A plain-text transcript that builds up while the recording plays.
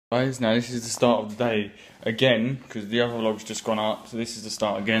Guys, now this is the start of the day again, because the other vlog's just gone up, so this is the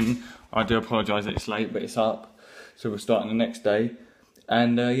start again. I do apologise that it's late, but it's up, so we're starting the next day.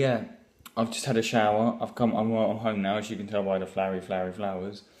 And yeah, I've just had a shower. I'm home now, as you can tell by the flowery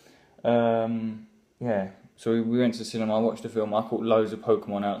flowers. Yeah, so we went to the cinema, I watched the film, I caught loads of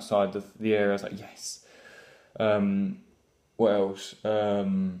Pokemon outside the area. I was like, yes. What else?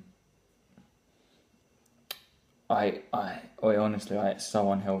 Honestly, I ate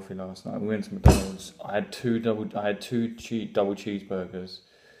so unhealthy last night. We went to McDonald's. I had two double cheeseburgers,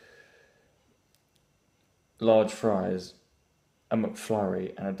 large fries, a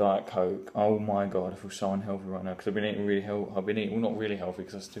McFlurry, and a Diet Coke. Oh my god, I feel so unhealthy right now because I've been eating really healthy. I've been eating, well, not really healthy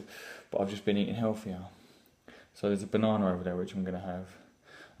but I've just been eating healthier. So there's a banana over there which I'm gonna have,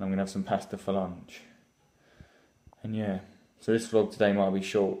 and I'm gonna have some pasta for lunch. And yeah, so this vlog today might be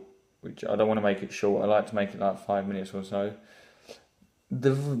short, which I don't want to make it short. I like to make it like 5 minutes or so.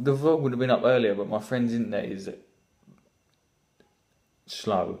 The vlog would have been up earlier, but my friend's internet is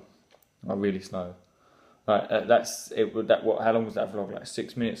slow, like really slow. Like how long was that vlog? Like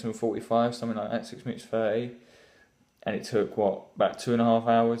 6 minutes and 45, something like that. 6 minutes 30, and it took what, about 2.5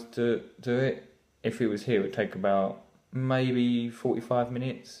 hours to do it. If it was here, it would take about maybe 45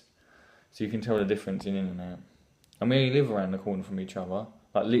 minutes. So you can tell the difference in internet. And we only live around the corner from each other.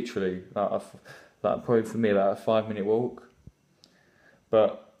 Like literally, like probably for me about a 5-minute walk.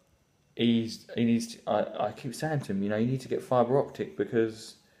 But he needs. I keep saying to him, you know, you need to get fibre optic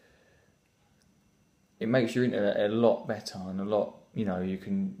because it makes your internet a lot better and a lot. You know,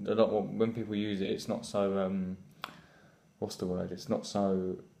 when people use it, it's not so. What's the word? It's not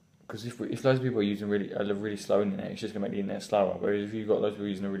so. Because if loads of people are using a really slow internet, it's just gonna make the internet slower. Whereas if you've got loads of people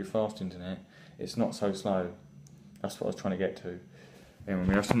using a really fast internet, it's not so slow. That's what I was trying to get to. Anyway,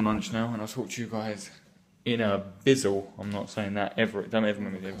 we have some lunch now, and I'll talk to you guys in a bizzle. I'm not saying that ever. Don't ever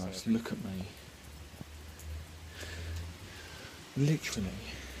make me do that. Look at me. Literally.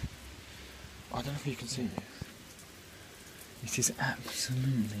 I don't know if you can see this. This is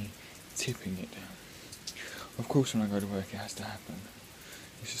absolutely tipping it down. Of course, when I go to work, it has to happen.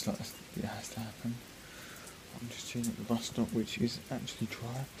 It's just like it has to happen. I'm just chilling at the bus stop, which is actually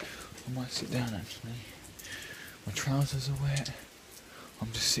dry. I might sit down actually. My trousers are wet.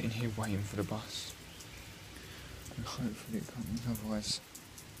 I'm just sitting here waiting for the bus. And hopefully it comes, otherwise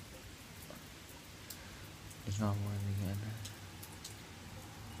there's no way we get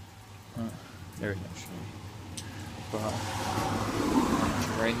there. Right, there it is actually. But I'm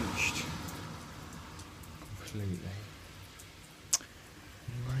drenched completely.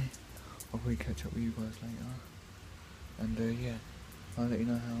 Anyway, I'll probably catch up with you guys later. And yeah, I'll let you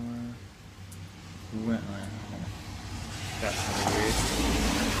know how wet I am. That's kind of weird.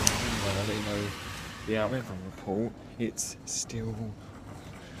 I'll let you know the weather report. It's still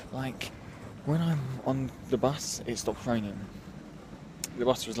like when I'm on the bus, it stops raining. The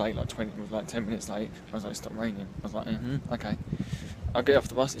bus was late, like 10 minutes late. I was like, it stopped raining. I was like, okay. I get off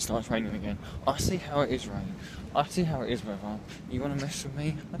the bus, it starts raining again. I see how it is rain. I see how it is weather. You want to mess with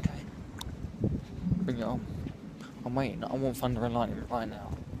me? Okay. Bring it on. I'm waiting. I want thunder and lightning right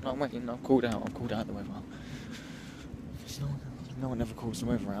now. No, I'm waiting. I've called out the weather. No one ever calls the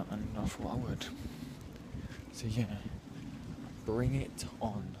weather out, and I thought I would. So yeah, bring it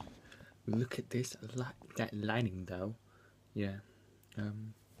on. Look at this, that lining though. Yeah.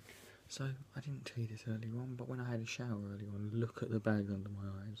 So I didn't tell you this earlier on, but when I had a shower earlier on, look at the bag under my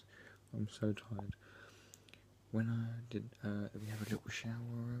eyes. I'm so tired. When I did, we have a little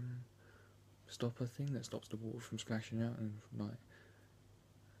shower stopper thing that stops the water from splashing out, and like,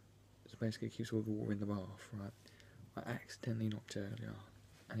 so basically it keeps all the water in the bath, right? I accidentally knocked it earlier,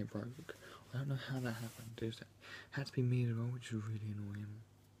 and it broke. I don't know how that happened. It had to be me as well, which was really annoying.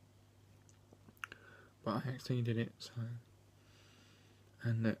 But I accidentally did it, so...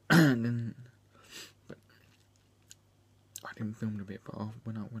 And then... But I didn't film the bit, but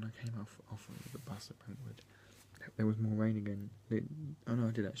when I came off of the bus at Brentwood, there was more rain again. Oh no,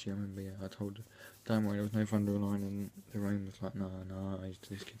 I did actually, I remember, yeah. I told her, don't worry, there was no thunder line, and the rain was like, no,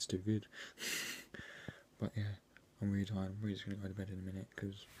 this kid's too good. But yeah. I'm really tired. I'm really just going to go to bed in a minute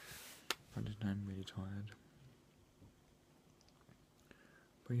because I just am really tired.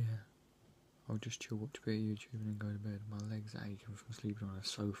 But yeah, I'll just chill, watch a bit of YouTube and then go to bed. My legs are aching from sleeping on a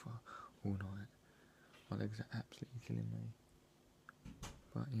sofa all night. My legs are absolutely killing me.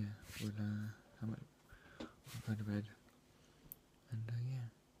 But yeah, I'll go to bed. And yeah,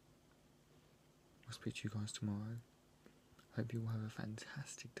 I'll speak to you guys tomorrow. Hope you all have a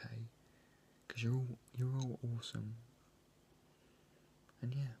fantastic day. Because you're all awesome.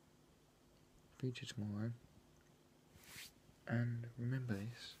 And yeah, feature tomorrow. And remember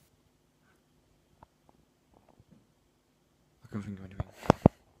this, can't think of anything.